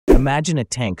Imagine a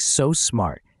tank so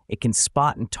smart it can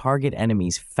spot and target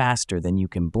enemies faster than you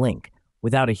can blink,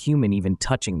 without a human even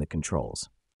touching the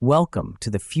controls. Welcome to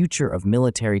the future of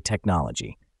military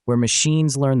technology, where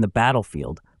machines learn the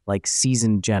battlefield like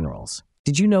seasoned generals.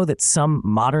 Did you know that some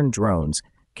modern drones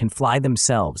can fly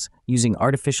themselves using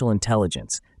artificial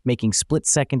intelligence, making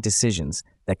split-second decisions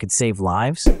that could save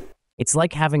lives? It's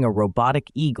like having a robotic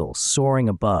eagle soaring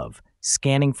above,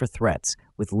 scanning for threats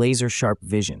with laser-sharp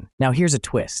vision. Now here's a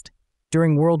twist.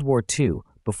 During World War II,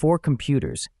 before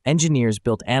computers, engineers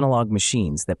built analog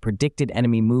machines that predicted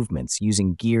enemy movements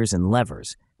using gears and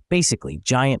levers, basically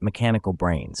giant mechanical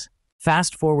brains.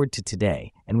 Fast forward to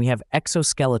today, and we have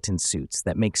exoskeleton suits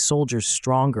that make soldiers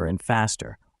stronger and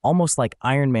faster, almost like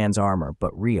Iron Man's armor,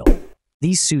 but real.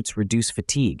 These suits reduce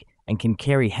fatigue and can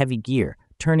carry heavy gear,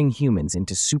 turning humans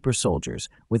into super soldiers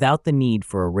without the need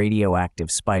for a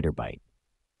radioactive spider bite.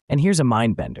 And here's a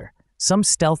mind-bender. Some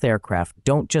stealth aircraft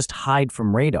don't just hide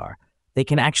from radar, they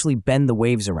can actually bend the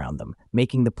waves around them,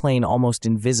 making the plane almost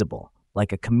invisible,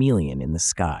 like a chameleon in the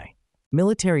sky.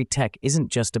 Military tech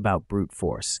isn't just about brute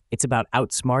force, it's about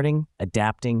outsmarting,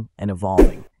 adapting, and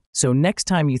evolving. So next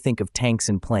time you think of tanks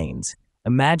and planes,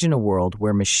 imagine a world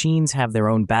where machines have their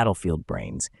own battlefield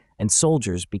brains and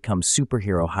soldiers become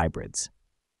superhero hybrids.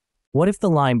 What if the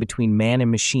line between man and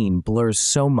machine blurs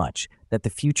so much that the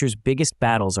future's biggest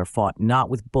battles are fought not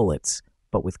with bullets,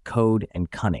 but with code and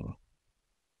cunning?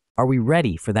 Are we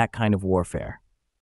ready for that kind of warfare?